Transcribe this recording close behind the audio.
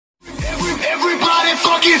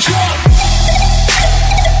fucking drunk.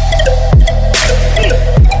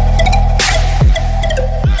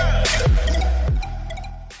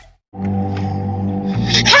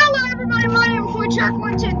 Hello everybody, my name is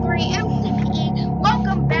Luigieric123 MCPE.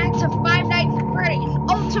 Welcome back to Five Nights at Freddy's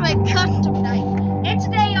Ultimate Custom Night. And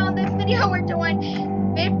today on this video we're doing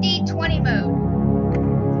 50-20 mode.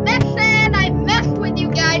 Listen, I messed with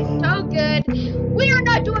you guys so good. We are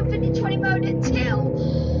not doing 50-20 mode until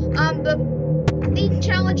these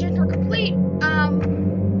challenges are complete.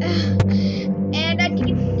 And as you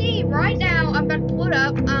can see right now, I'm about to pull it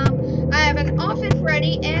up. I have an office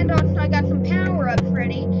ready, and also I got some power-ups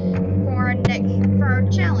ready for our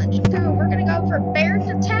challenge. So we're gonna go for Bears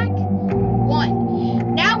Attack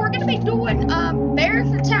 1. Now we're gonna be doing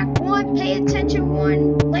Bears Attack 1, Pay Attention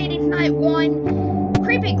 1, Ladies Night 1,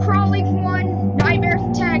 Creepy Crawling 1, Nightmares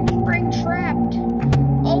Attack, Spring Trapped,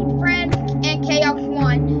 Old Friends, and Chaos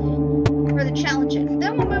 1 for the challenges.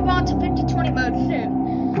 Then we'll move on to 50-20 mode soon.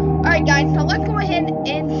 Alright guys, so let's go ahead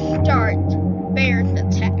and start Bears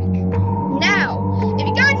Attack. Now, if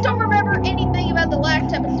you guys don't remember anything about the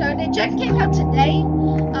last episode, it just came out today,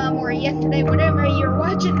 or yesterday, whenever you're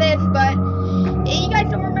watching this, but if you guys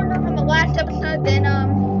don't remember from the last episode, then,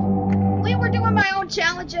 we were doing my own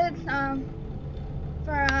challenges,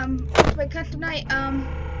 for, Ultimate Custom Night,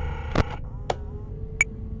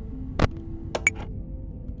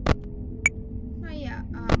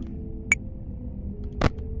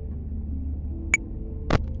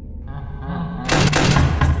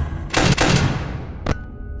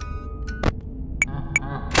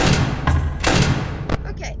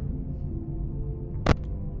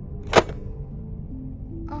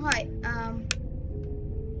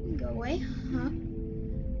 go away,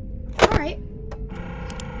 Alright.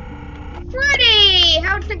 Freddy!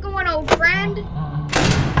 How's it going, old friend?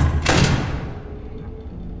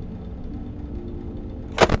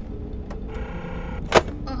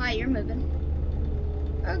 Oh, hi, you're moving.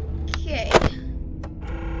 Okay.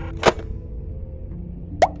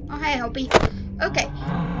 Oh, hi, Helpy. Okay.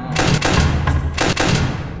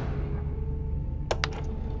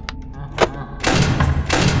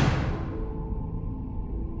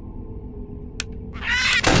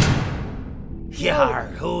 Yar,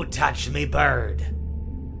 who touched me bird?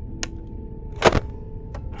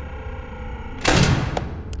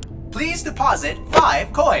 Please deposit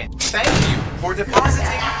 5 coins. Thank you for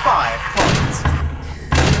depositing 5 coins.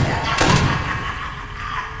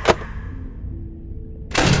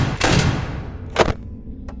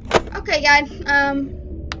 Okay, guys,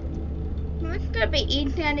 it's gonna be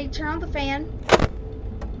easy. I need to turn on the fan.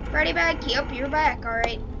 Freddy back? Yep, you're back,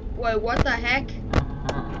 alright. Wait, what the heck?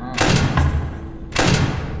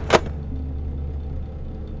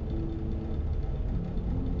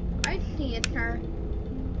 I see it, sir.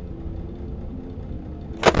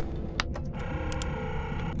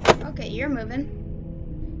 Okay, you're moving.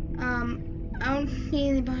 I don't see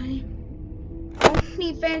anybody. I don't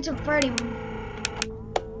see Phantom Freddy.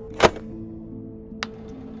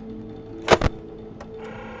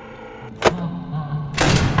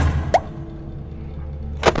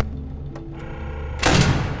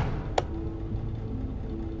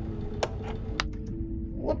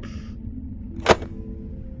 Whoops.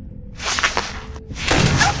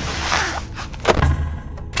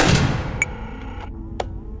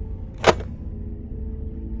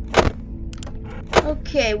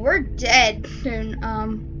 Okay, we're dead soon.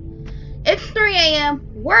 It's 3 a.m.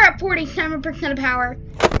 We're at 47% of power.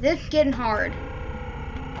 This is getting hard.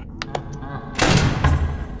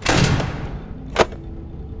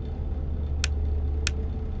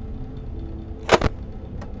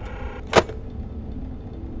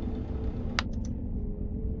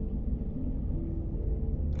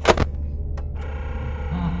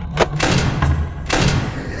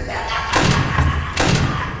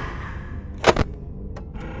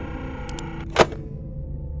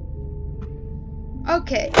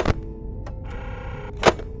 Okay.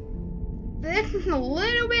 This is a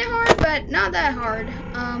little bit hard, but not that hard.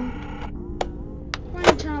 Why don't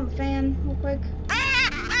you turn on the fan real quick?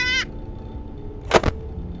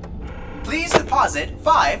 Please deposit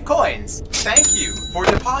 5 coins. Thank you for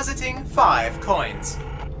depositing 5 coins.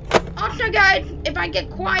 Also, guys, if I get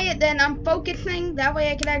quiet, then I'm focusing. That way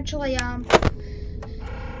I can actually,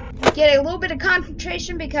 get a little bit of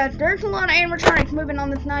concentration, because there's a lot of animatronics moving on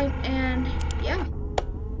this night, and yeah.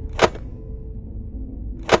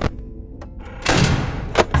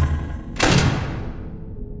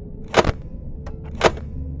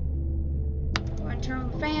 Go ahead and turn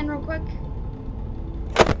on the fan real quick.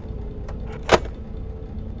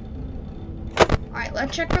 Alright,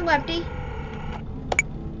 let's check for Lefty.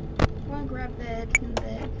 Well, grab this and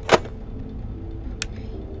this.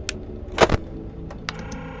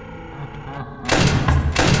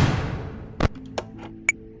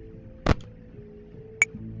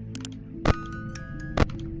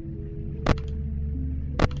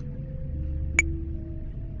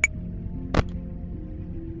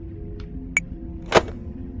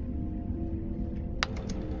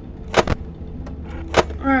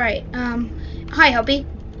 Alright, hi, Helpy.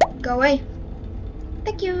 Go away.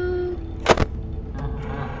 Thank you.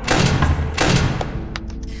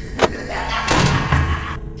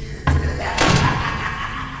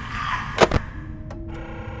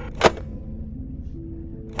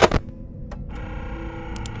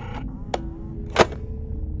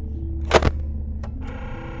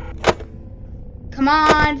 Come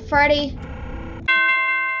on, Freddy.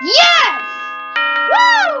 Yes!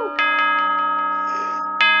 Woo!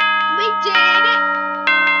 We did it!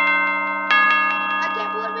 I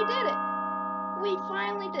can't believe we did it. We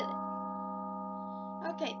finally did it.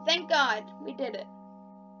 Okay, thank God we did it.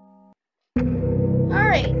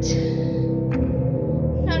 Alright.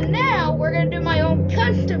 So now we're gonna do my own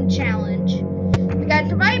custom challenge.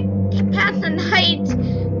 Because if I pass the night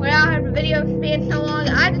without having videos being so long,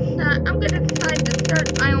 I'm gonna decide to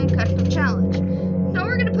start my own custom challenge. So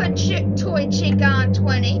we're gonna put Toy Chica on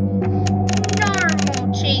 20,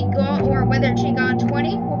 normal Chica or Weather Chica on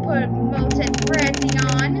 20. We'll put Molten Freddy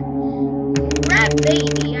on. Rat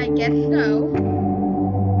Baby, I guess so.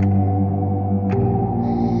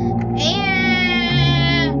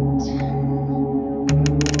 And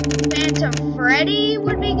Phantom Freddy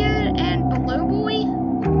would be good, and Blue Boy.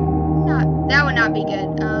 That would not be good.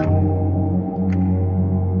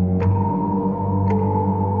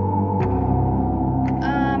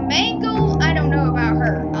 Mangle, I don't know about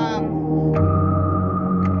her.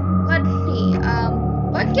 Let's see.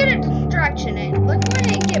 Let's get a distraction in. Let's go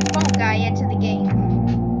ahead and get Phone Guy into the game.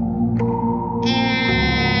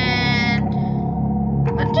 And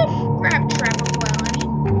let's just grab Trevor. Well,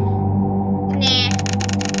 I mean,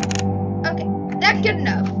 nah. Okay, that's good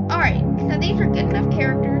enough. Alright, so these are good enough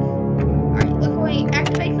characters. Alright, let's go ahead and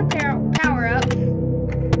activate some power-ups.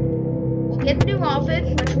 We'll get the new office,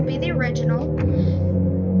 which will be the original.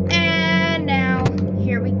 And now,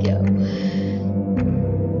 here we go.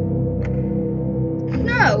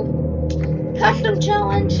 So, custom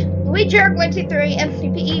challenge, Luigieric123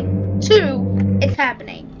 MCPE 2 is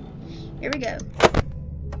happening. Here we go.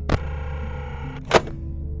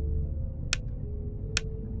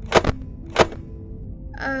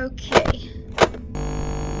 Okay.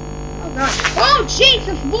 Oh gosh. Oh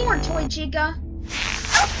Jesus Lord, Toy Chica.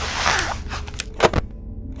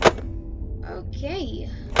 Okay.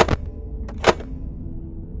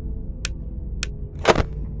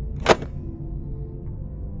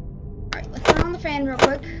 Alright, let's turn on the fan real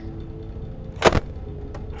quick.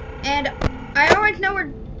 And I always know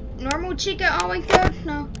where normal Chica always goes.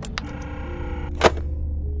 No.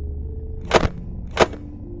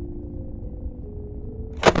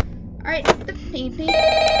 Alright, that's easy.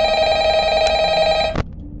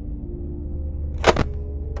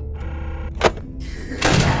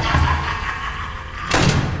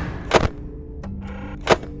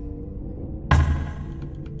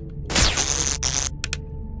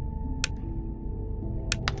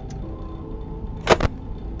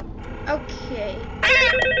 Okay.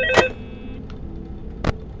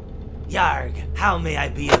 Yarg, how may I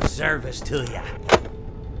be of service to ya?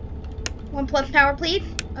 1+ power, please.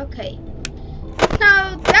 Okay. So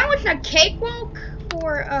that was a cakewalk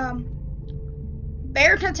for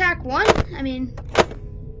Bears Attack 1. I mean,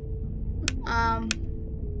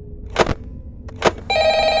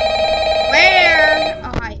 where?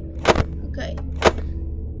 Oh hi. Okay.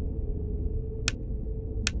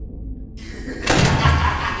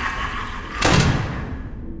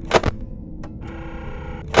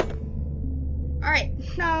 Alright,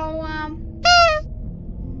 so,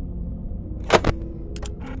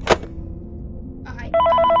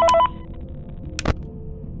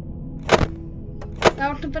 that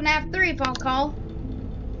was the FNAF 3 phone call.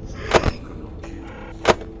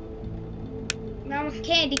 That was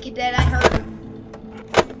Candy Cadet, I heard him.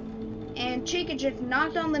 And Chica just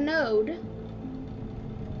knocked on the node.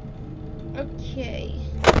 Okay.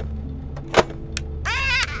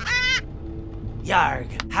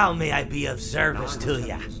 Yarg, how may I be of service to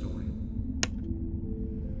ya?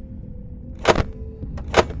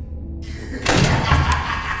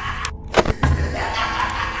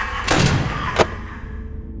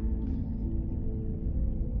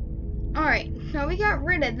 Alright, so we got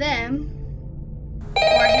rid of them.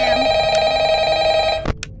 Or him.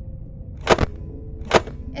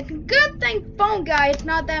 It's a good thing Phone Guy it's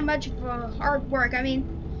not that much of hard work. I mean,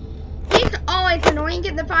 he's always annoying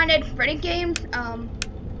in the Five Nights at Freddy's games.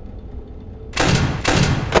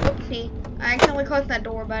 Oopsie. I accidentally closed that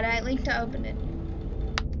door, but at least I opened it.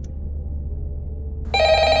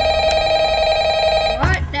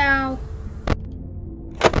 What now?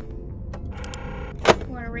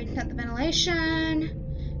 Want to reset the ventilation.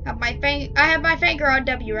 I have my finger on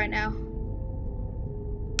W right now.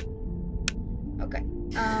 Okay.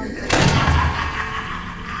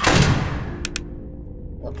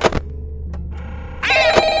 Whoops.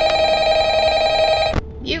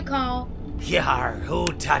 You call. Yar,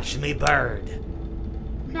 who touched me bird?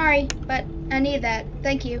 Sorry, but I need that.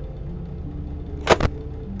 Thank you.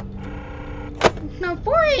 No,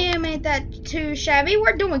 4 AM ain't that too shabby.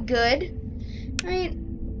 We're doing good.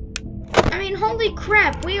 I mean, holy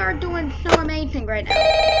crap, we are doing so amazing right now.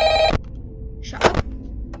 Shut up.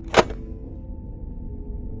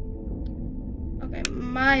 Okay,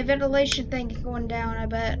 my ventilation thing is going down, I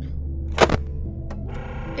bet.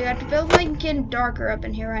 It feels like it's getting darker up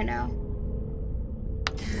in here right now.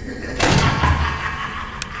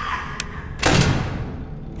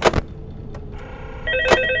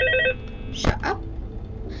 Shut up.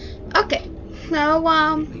 Okay, so,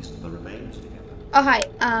 oh hi,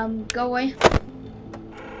 go away.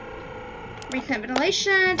 Reset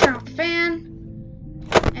ventilation, turn off the fan,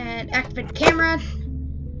 and activate the cameras.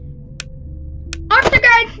 Also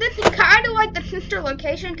guys, this is kind of like the sister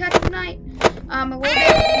location cut tonight. A little bit, you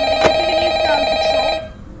can use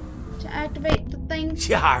control to activate the thing.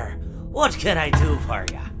 Yar, what can I do for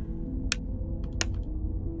ya?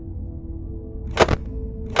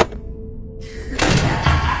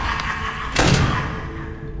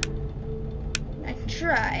 I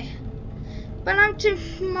try, but I'm too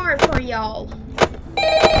smart for y'all.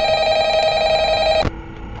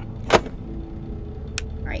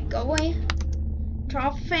 Alright, go away. Turn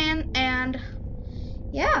off the fan, and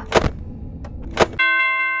yeah.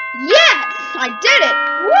 Yes! I did it!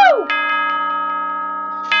 Woo!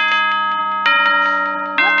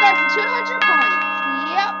 What, that's 200 points.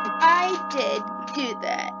 Yep, I did do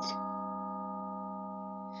that.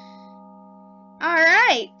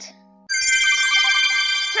 Alright.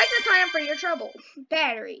 Take the time for your trouble.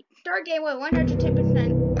 Battery. Start game with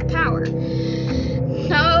 110% power.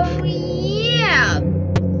 So, yeah.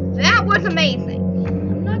 That was amazing.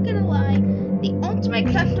 I'm not gonna lie. The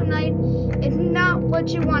Ultimate Custom Night is not what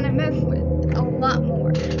you want to mess with. A lot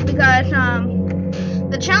more. Because,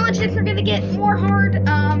 the challenges are gonna get more hard.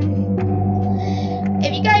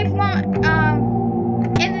 If you guys want,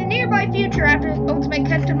 in the nearby future after Ultimate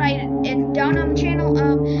Custom Night is done on the channel,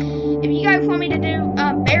 if you guys want me to do,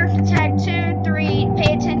 Bears Attack 2, 3,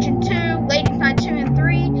 Pay Attention 2, Ladies Night 2 and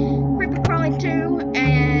 3, Creepy Crawling 2,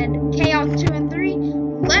 and Chaos 2 and 3,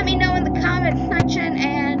 let me know in the comment section,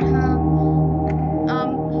 and,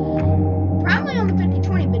 probably on the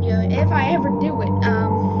 50/20 video, if I ever do it,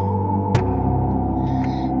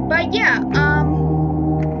 but yeah,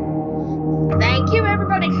 thank you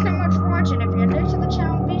everybody so much for watching. If you're new to the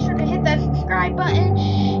channel, be sure to hit that subscribe button,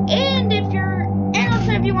 and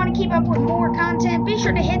also if you want to keep up with more content, be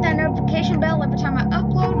sure to hit that notification bell every time I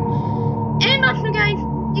upload. And also guys,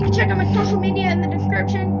 you can check out my social media in the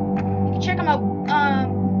description. You can check out my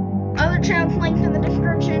other channels links in the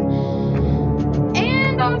description.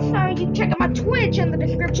 And also you can check out my Twitch in the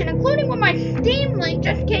description, including with my Steam link,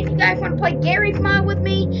 just in case you guys want to play Gary's Mod with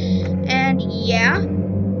me. And yeah.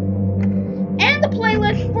 And the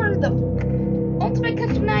playlist for the Ultimate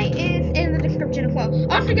Custom Night is in the description as well.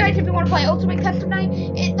 Also guys, if you want to play Ultimate Custom Night,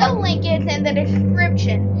 the link is in the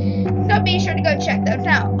description. So be sure to go check those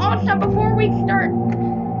out. Also, before we start,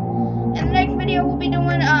 in the next video we'll be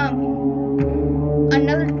doing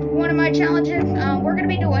another one of my challenges. We're gonna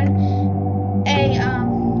be doing a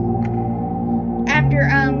after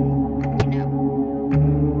you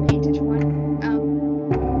know, pay attention one.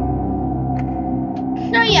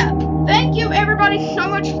 So yeah, thank you everybody so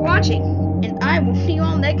much for watching, and I will see you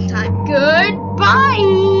all next time. Goodbye!